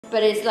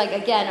But it's like,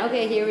 again,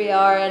 okay, here we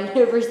are, and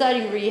we're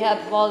starting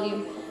rehab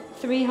volume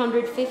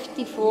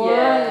 354.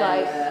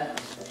 Yeah.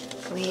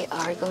 We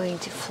are going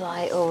to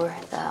fly over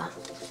the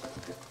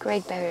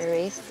Great Barrier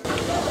Reef.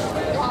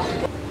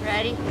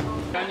 Ready?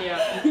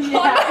 Yeah.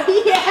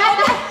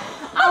 Yeah.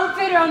 I'll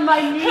put it on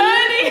my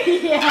knee.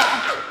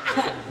 Yeah.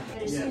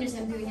 But as soon as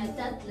I'm doing a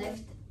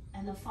deadlift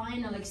and the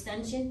final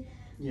extension,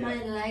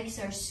 my legs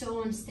are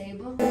so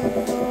unstable.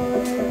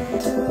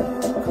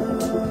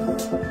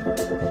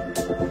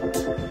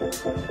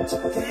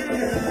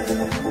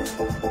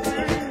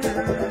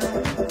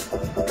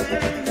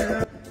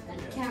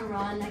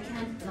 I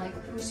can't like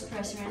push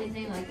press or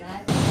anything like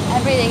that.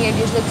 Everything here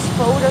just looks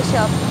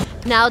photoshopped.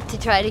 Now to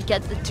try to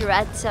get the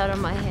dreads out of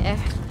my hair,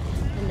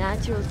 the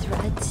natural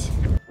dreads.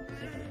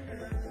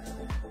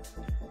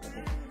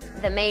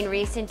 The main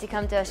reason to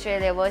come to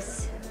Australia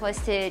was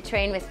to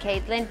train with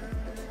Caitlin,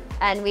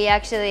 and we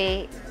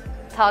actually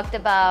talked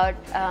about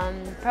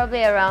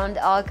probably around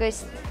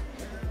August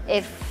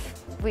if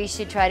we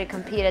should try to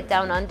compete at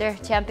Down Under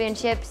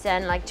championships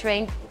and like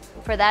train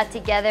for that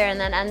together and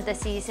then end the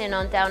season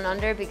on Down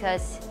Under,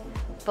 because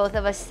both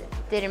of us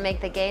didn't make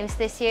the games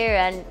this year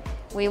and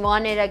we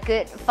wanted a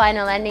good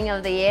final ending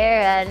of the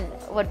year, and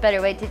what better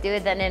way to do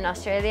it than in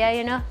Australia,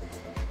 you know?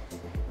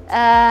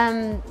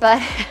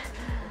 But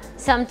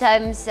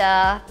sometimes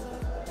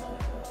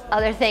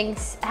other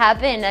things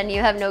happen and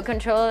you have no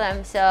control of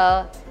them,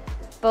 so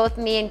both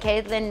me and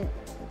Caitlin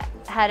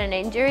had an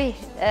injury.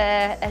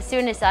 As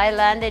soon as I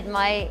landed,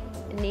 my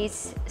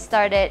knees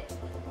started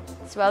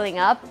swelling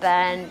up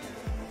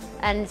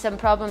and some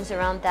problems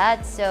around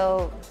that,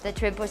 so the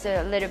trip was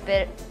a little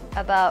bit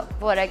about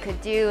what I could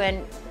do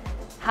and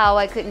how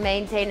I could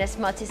maintain as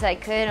much as I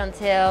could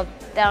until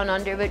Down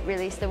Under would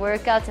release the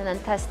workouts and then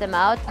test them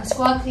out. I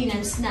squat, clean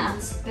and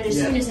snatch, but as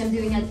soon as I'm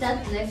doing a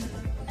deadlift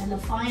and the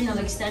final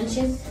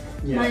extension,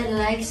 my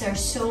legs are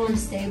so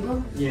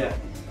unstable.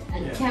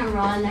 And I can't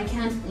run, I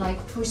can't like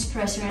push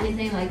press or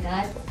anything like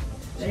that.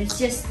 But it's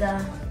just,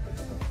 yeah,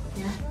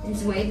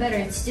 it's way better.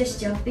 It's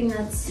just jumping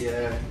that's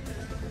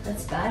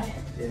bad.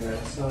 Yeah,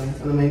 so,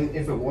 and I mean,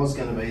 if it was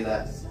going to be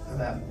that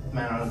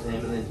marathon,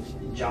 and then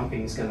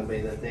jumping is going to be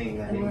the thing,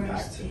 that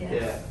impact.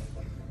 Yeah.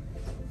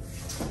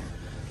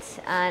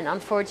 And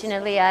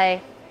unfortunately,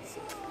 I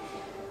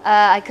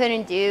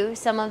couldn't do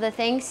some of the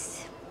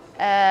things,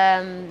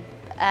 and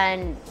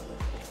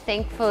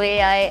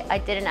thankfully I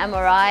did an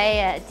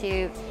MRI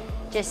to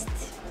just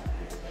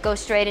go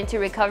straight into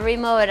recovery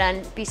mode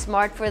and be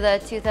smart for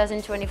the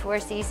 2024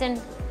 season.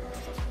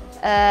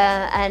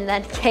 And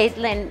then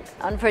Caitlin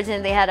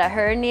unfortunately had a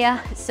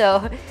hernia,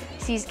 so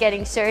she's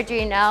getting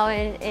surgery now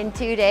in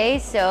 2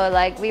 days. So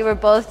like we were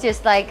both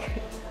just like,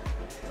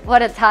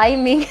 what a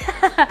timing.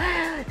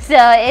 So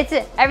it's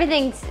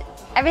everything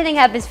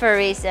happens for a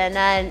reason,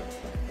 and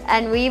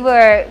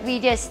we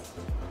just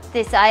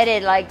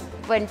decided, like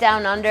when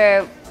Down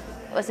Under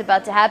was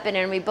about to happen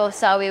and we both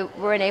saw we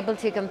weren't able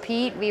to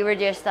compete, we were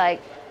just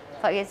like,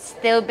 fuck, it's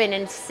still been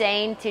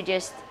insane to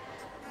just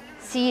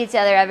see each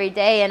other every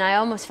day, and I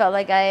almost felt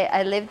like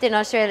I lived in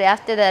Australia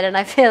after that, and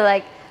I feel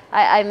like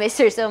I miss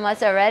her so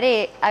much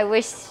already. I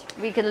wish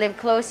we could live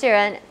closer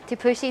and to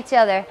push each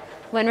other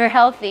when we're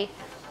healthy.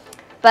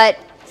 But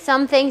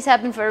some things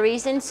happen for a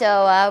reason,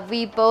 so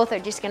we both are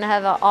just gonna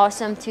have an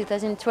awesome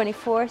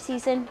 2024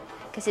 season,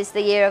 because it's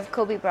the year of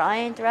Kobe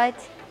Bryant, right?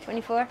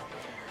 24.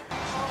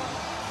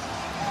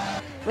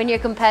 When you're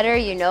a competitor,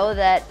 you know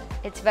that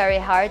it's very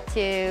hard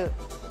to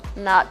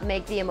not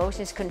make the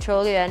emotions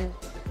control you and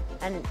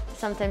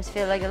sometimes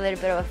feel like a little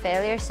bit of a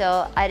failure.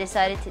 So I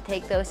decided to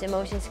take those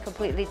emotions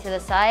completely to the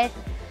side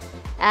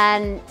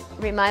and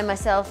remind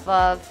myself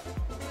of,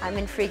 I'm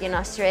in freaking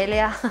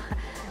Australia.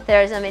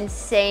 There are some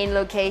insane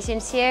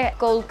locations here.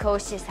 Gold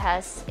Coast just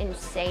has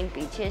insane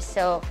beaches,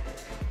 so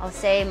I'll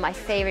say my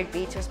favorite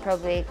beach was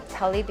probably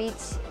Tully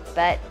Beach.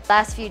 But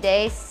last few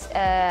days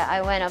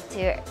I went up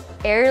to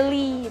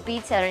Early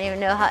Beach. I don't even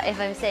know if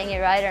I'm saying it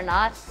right or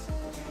not.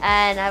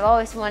 And I've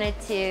always wanted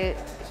to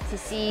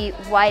see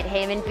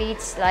Whitehaven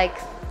Beach, like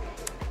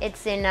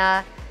it's in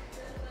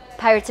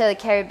Pirates of the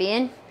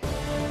Caribbean.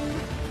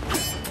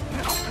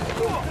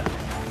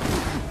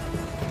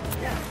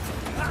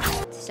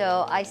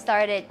 So I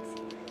started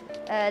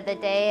the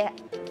day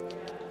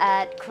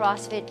at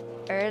CrossFit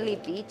Early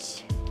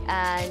Beach,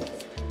 and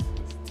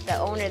the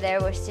owner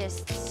there was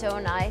just so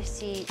nice.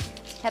 He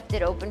kept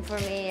it open for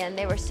me and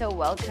they were so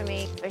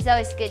welcoming. It's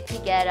always good to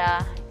get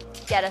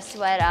a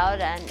sweat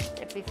out and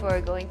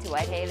before going to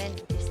Whitehaven.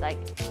 Just like,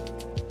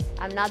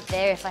 I'm not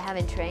there if I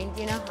haven't trained,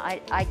 you know?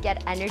 I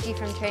get energy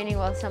from training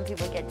while some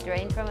people get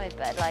drained from it,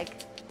 but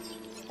like,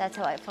 that's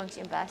how I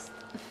function best.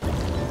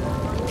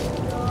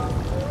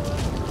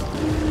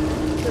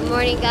 Good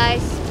morning,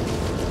 guys.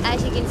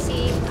 As you can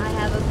see, I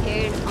have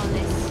appeared on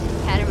this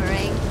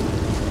catamaran.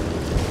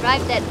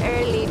 Arrived at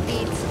Early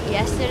Beach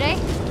yesterday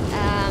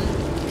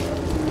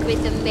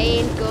with the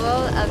main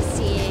goal of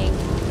seeing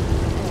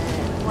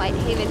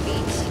Whitehaven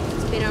Beach.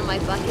 It's been on my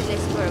bucket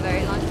list for a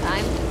very long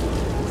time.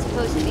 It's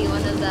supposed to be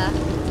one of the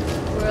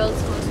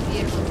world's most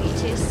beautiful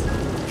beaches.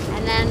 And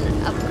And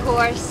then, of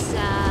course,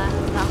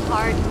 the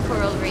hard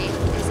coral reef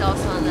is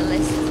also on the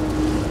list.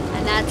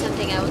 And that's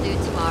something I will do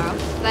tomorrow.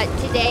 But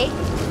today,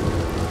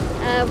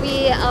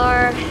 we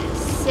are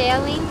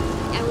sailing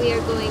and we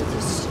are going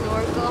to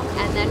snorkel,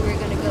 and then we're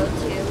going to go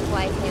to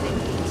Whitehaven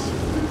Beach.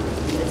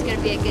 So it's going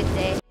to be a good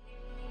day.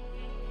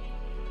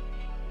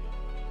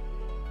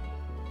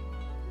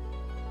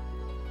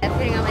 I'm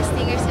putting on my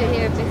stinger suit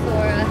here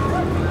before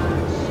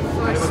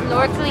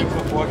snorkeling.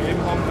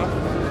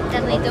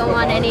 Definitely don't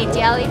want any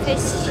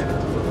jellyfish. I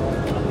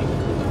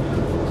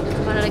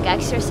want to look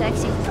extra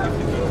sexy.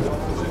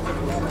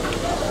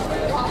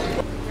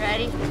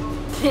 Ready?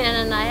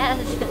 And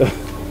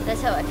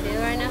that's how I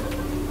feel right now.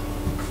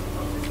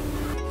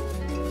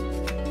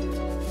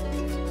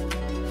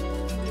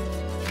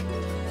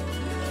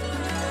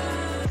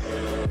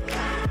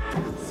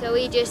 So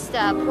we just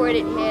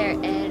ported here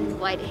in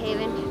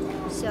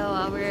Whitehaven.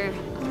 So we're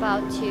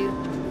about to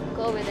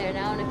go over there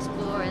now and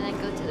explore and then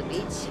go to the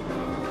beach.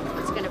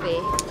 It's gonna be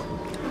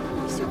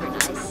super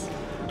nice.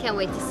 Can't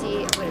wait to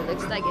see what it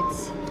looks like.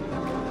 It's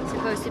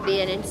supposed to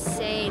be an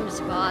insane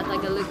spot,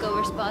 like a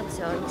lookover spot,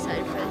 so I'm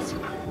excited for this.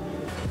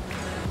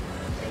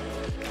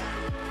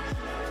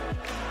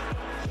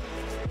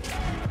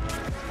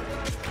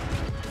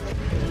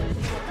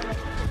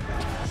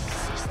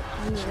 It's just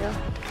unreal.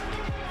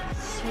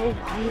 So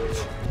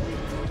white.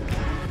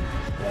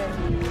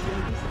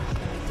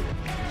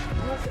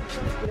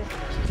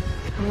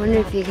 I wonder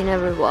if you can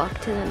ever walk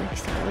to the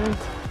next island.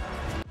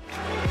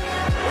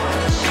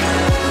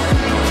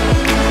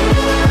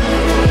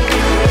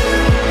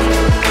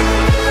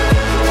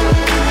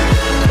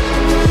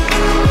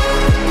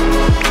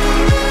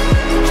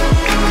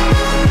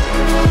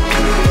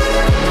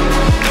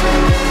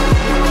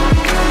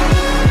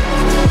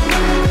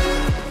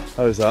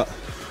 How is that?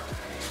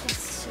 It's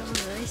so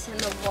nice, and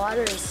the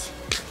water is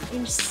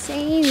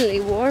insanely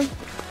warm.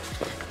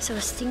 So a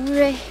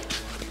stingray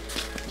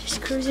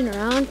just cruising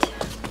around,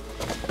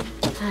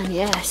 and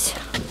yes,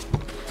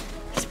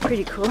 it's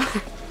pretty cool,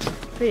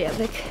 pretty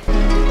epic.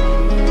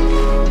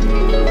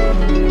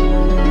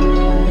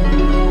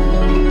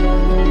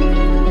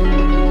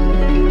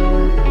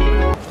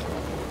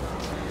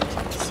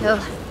 So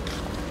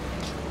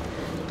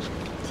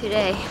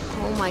today,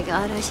 oh my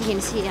god, as you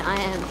can see, I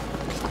am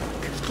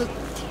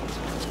cooked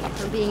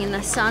from being in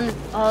the sun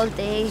all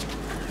day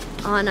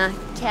on a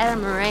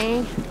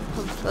catamaran.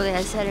 Hopefully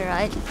I said it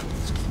right.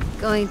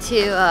 Going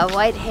to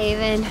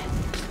Whitehaven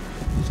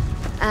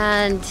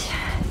and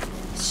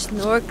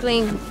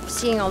snorkeling,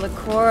 seeing all the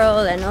coral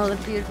and all the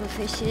beautiful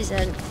fishes,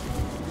 and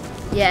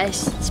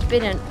yes, it's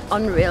been an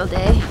unreal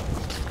day,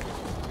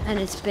 and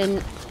it's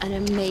been an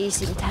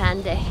amazing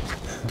tan day.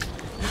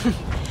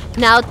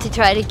 Now to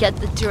try to get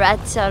the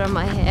dreads out of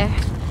my hair,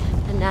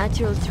 the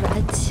natural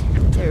dreads,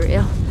 they're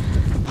real.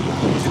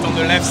 Sit on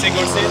the left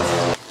single seat.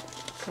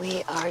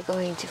 We are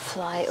going to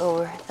fly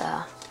over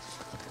the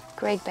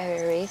Great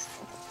Barrier Reef,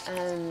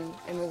 and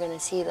we're going to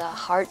see the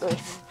Heart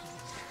Reef.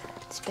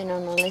 It's been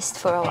on the list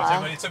for a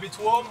while. When it's a bit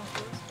warm,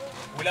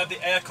 we'll have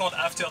the air con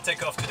after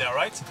takeoff today,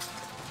 right?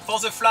 For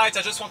the flight,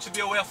 I just want to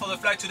be aware for the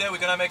flight today, we're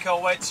going to make our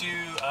way to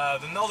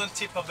the northern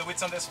tip of the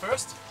Whitsundays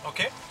first,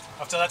 okay?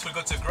 After that, we'll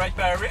go to Great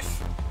Barrier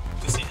Reef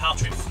to see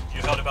Heart Reef.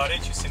 You heard about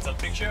it, you've seen that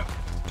picture.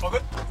 All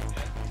good?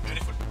 Yeah.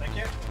 Beautiful, thank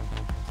you.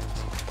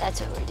 That's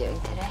what we're doing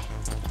today.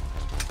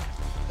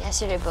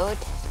 Yesterday boat,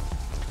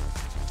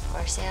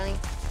 or sailing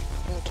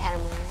in the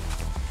catamaran,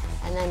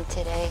 and then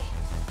today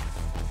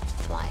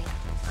flying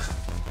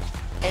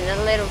in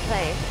a little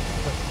plane.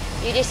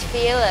 You just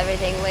feel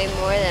everything way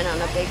more than on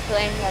a big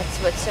plane. That's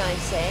what's so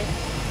insane.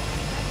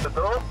 The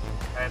door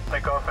and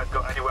take off and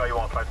go anywhere you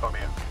want right from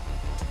here.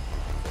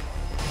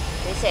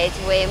 They say it's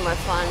way more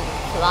fun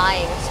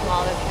flying a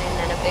smaller plane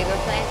than a bigger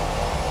plane.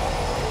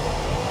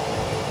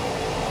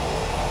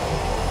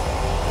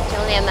 It's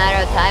only a matter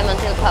of time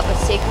until Papa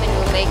Sigmund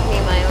will make me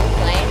my own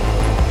plane.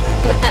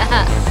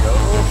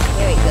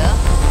 Here we go.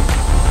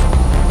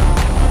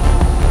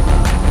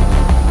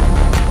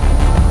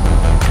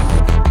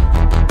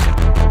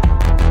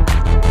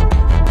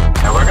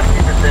 Now we're going to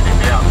keep descending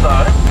down, so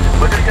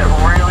we're going to get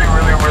really,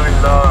 really, really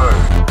low.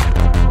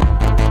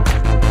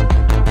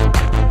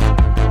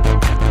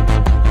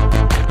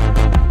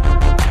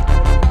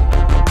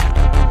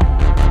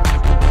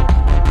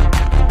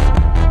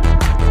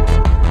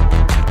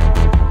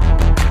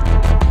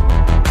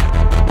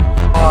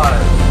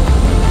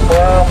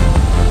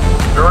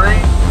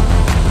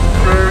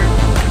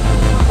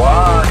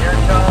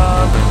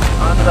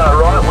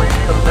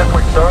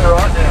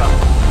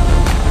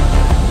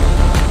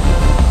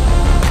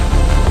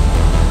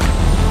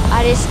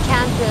 I just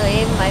can't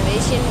believe my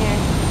vision here.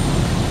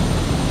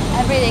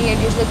 Everything here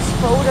just looks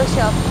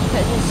photoshopped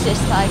because it's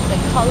just like the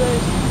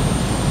colors.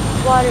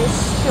 Water is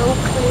so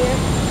clear.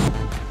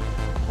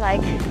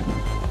 Like,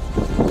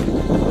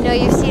 you know,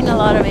 you've seen a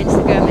lot of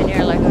Instagram and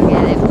you're like,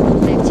 okay,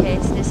 they've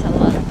changed this a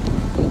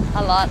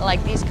lot.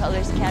 Like these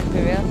colors can't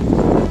be real.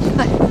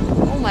 But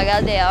oh my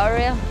god, they are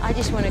real. I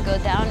just want to go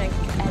down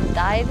and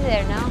dive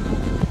there now.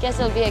 guess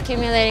I'll be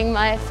accumulating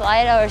my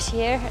flight hours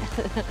here.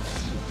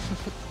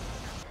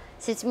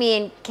 Since me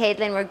and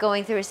Caitlin were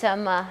going through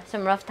some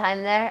rough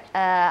time there,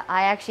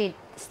 I actually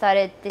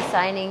started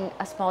designing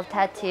a small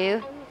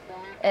tattoo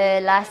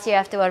last year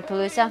after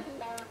Warpalooza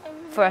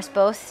for us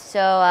both.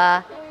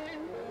 So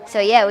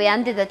yeah, we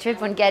ended the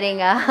trip on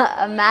getting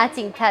a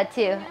matching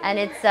tattoo, and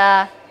it's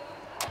a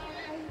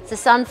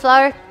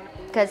sunflower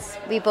because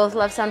we both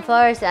love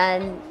sunflowers,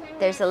 and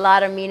there's a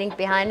lot of meaning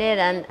behind it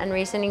and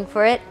reasoning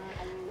for it,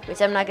 which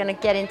I'm not gonna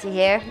get into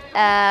here.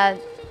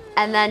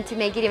 And then to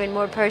make it even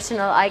more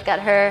personal, I got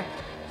her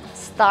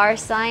star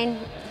sign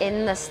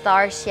in the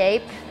star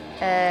shape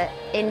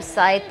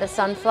inside the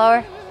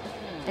sunflower,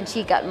 and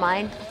she got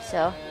mine,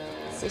 so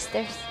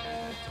sisters.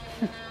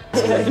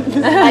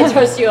 I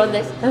trust you on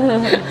this. I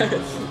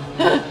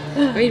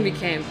mean, we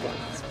can't, but...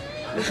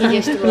 We can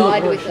just draw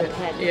it with a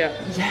pen. Yeah.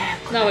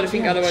 No, but I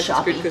think otherwise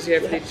it's good because you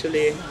have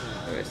literally...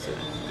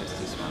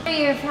 Are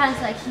your hands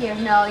like here?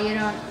 No, you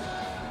don't.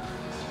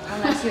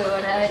 Unless you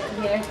want to have it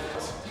here.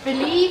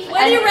 Believe.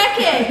 Where do you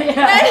reckon?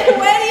 Yeah.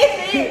 Where do you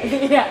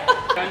think? Yeah.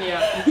 Anya.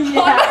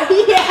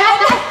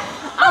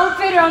 Yeah. I'll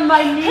put it on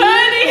my knee.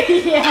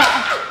 Honey. Yeah.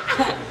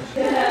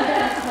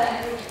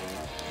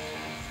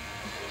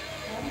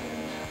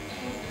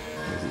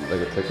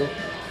 Like a tickle?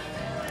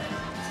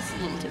 Just a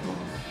little tickle.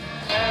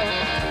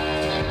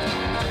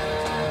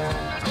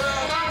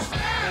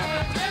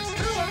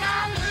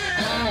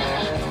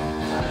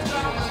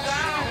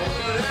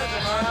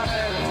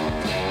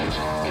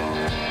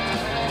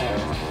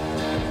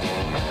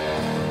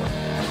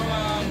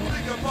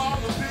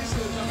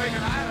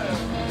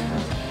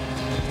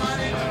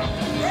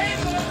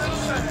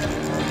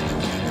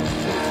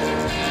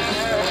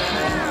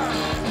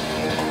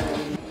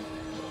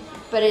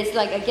 But it's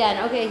like,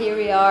 again, okay, here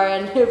we are,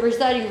 and we're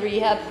starting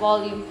rehab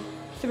volume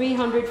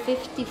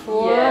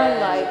 354.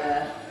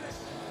 Yeah.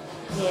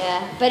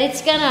 But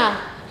it's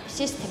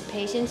just take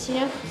patience, you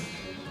know?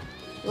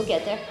 We'll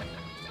get there.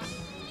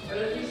 But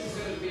at least it's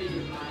going to be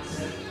your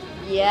mindset.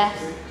 Yeah.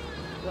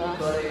 Well,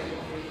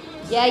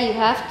 yeah, you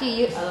have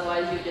to.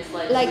 Otherwise, you just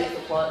like like lose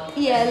the plot.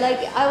 Yeah,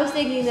 like I was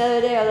thinking the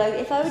other day, like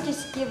if I would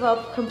just give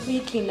up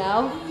completely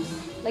now,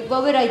 like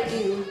what would I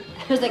do?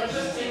 I was like,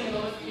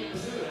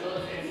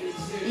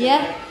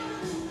 yeah.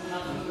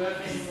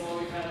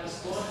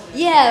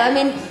 Yeah, I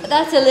mean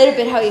that's a little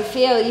bit how you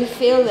feel. You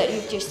feel that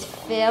you've just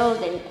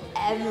failed in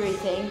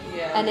everything,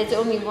 and it's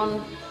only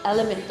one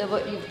element of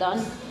what you've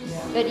done.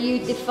 But you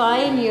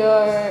define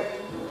your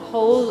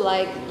whole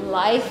life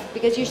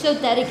because you're so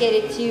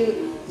dedicated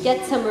to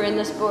get somewhere in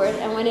the sport,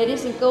 and when it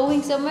isn't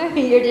going somewhere,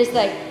 you're just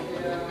like,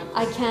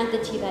 I can't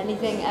achieve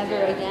anything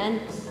ever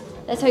again.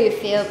 That's how you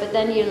feel. But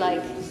then you're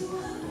like,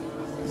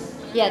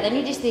 yeah, then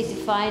you just need to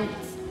find,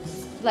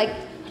 like,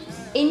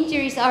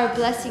 injuries are a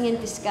blessing in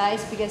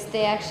disguise because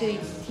they actually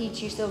teach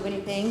you so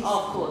many things. Oh,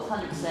 of course,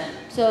 100%.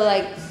 So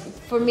like,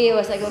 for me it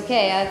was like,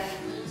 okay,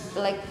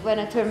 when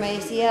I tore my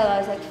ACL, I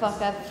was like,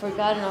 fuck, I've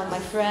forgotten all my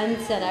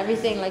friends and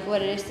everything, like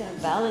what it is to have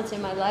balance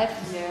in my life.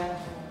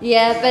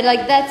 Yeah, but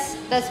like that's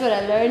what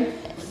I learned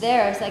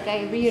there. It's like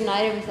I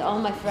reunited with all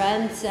my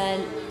friends,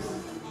 and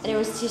it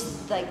was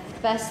just like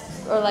best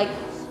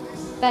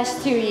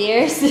 2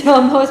 years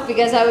almost,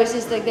 because I was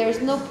just like, there was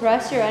no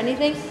pressure or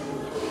anything.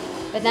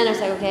 But then I was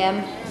like, okay,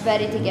 I'm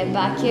ready to get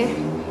back here.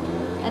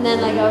 And then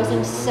like I was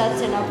in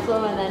such an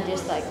upflow, and then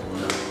just like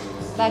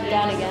back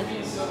down again.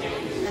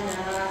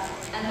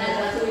 And then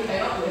that's what we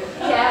came up with.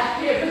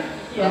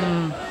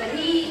 Yeah. But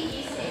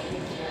he's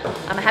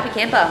I'm a happy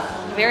camper.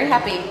 Very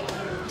happy.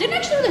 Didn't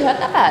actually really hurt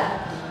that bad.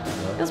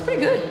 It was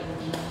pretty good.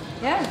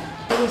 Yeah.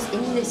 It was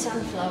in the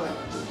sunflower.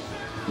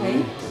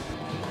 Okay.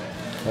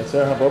 That's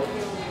it, hop up.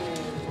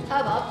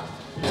 How about?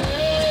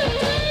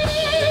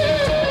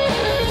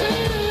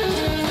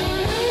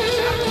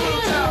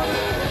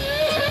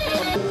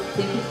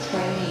 Think of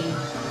training,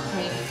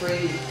 pain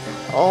free.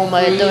 Oh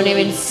my, don't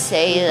even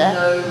say that.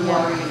 No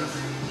worries.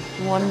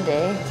 One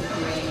day.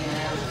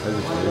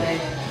 One day.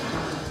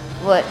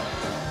 What?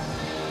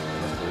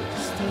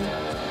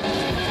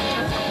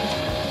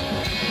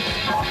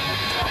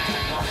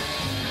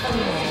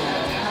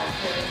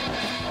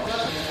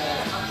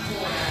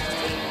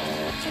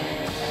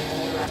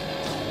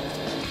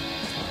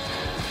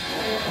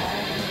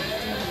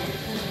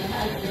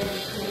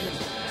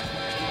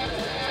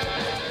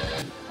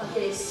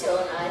 Okay, it's so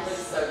nice.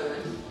 It's so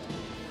good.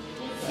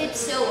 It fits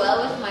so well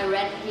with my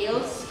red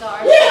heels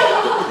scarf.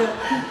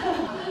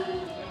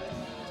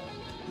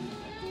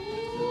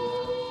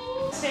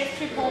 Safe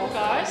trip home,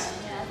 guys.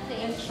 Yeah,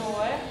 thanks.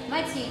 Enjoy.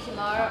 Might see you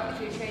tomorrow if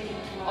you're training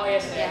tomorrow. Oh,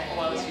 yes, Yeah. Oh,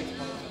 well, let's see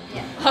tomorrow.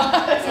 Yeah.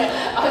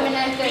 Come in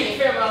 9:30.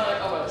 Fair amount,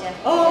 like, oh, well.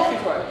 Yeah. Oh, Yeah.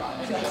 before.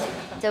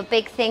 So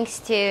big thanks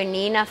to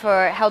Nina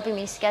for helping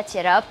me sketch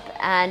it up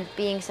and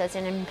being such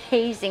an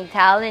amazing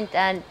talent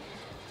and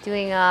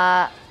doing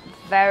a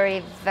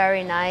very,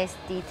 very nice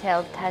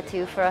detailed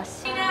tattoo for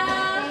us.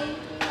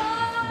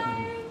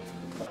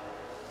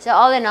 So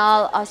all in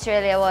all,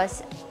 Australia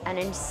was an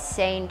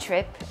insane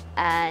trip,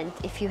 and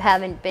if you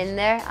haven't been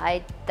there,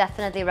 I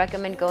definitely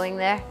recommend going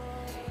there.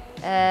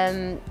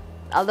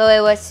 although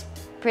it was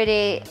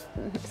pretty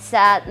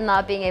sad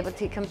not being able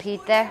to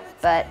compete there,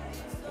 but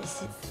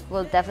this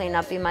will definitely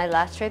not be my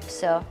last trip,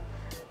 so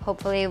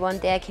hopefully one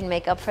day I can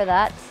make up for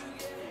that.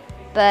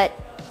 But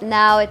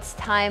now it's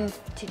time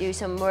to do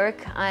some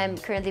work. I'm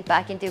currently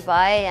back in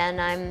Dubai and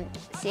I'm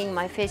seeing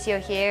my physio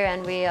here,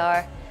 and we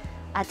are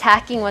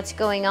attacking what's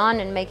going on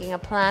and making a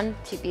plan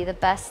to be the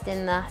best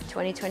in the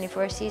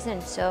 2024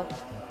 season. So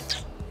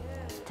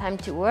time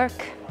to work.